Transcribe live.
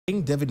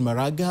David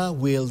Maraga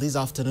will this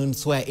afternoon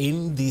swear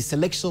in the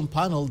selection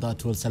panel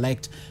that will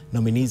select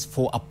nominees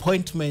for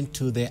appointment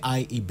to the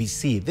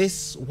IEBC.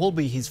 This will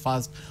be his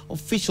first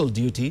official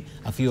duty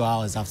a few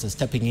hours after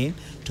stepping in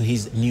to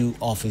his new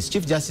office.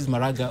 Chief Justice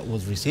Maraga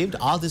was received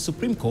at the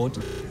Supreme Court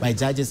by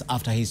judges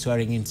after his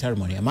swearing-in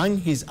ceremony. Among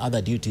his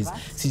other duties,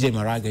 CJ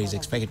Maraga is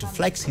expected to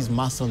flex his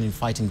muscle in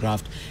fighting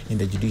graft in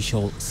the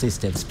judicial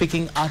system.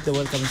 Speaking at the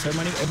welcoming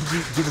ceremony,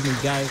 MG David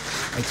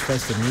Maraga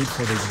expressed the need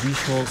for the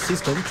judicial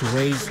system to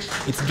raise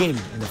its game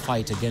in the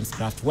fight against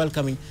graft,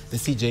 welcoming the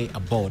CJ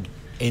aboard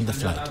in the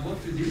flight. I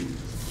worked with him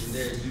in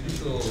the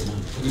judicial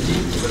committee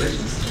of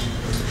elections.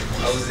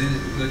 I was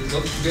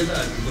work together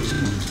and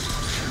continue.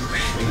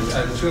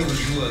 I'm sure we'll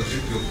do a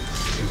great job.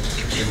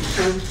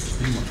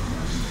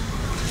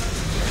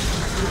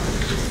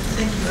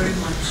 Thank you very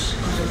much,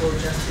 Honorable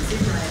Justice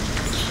Ibrahim.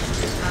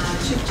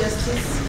 Chief Justice,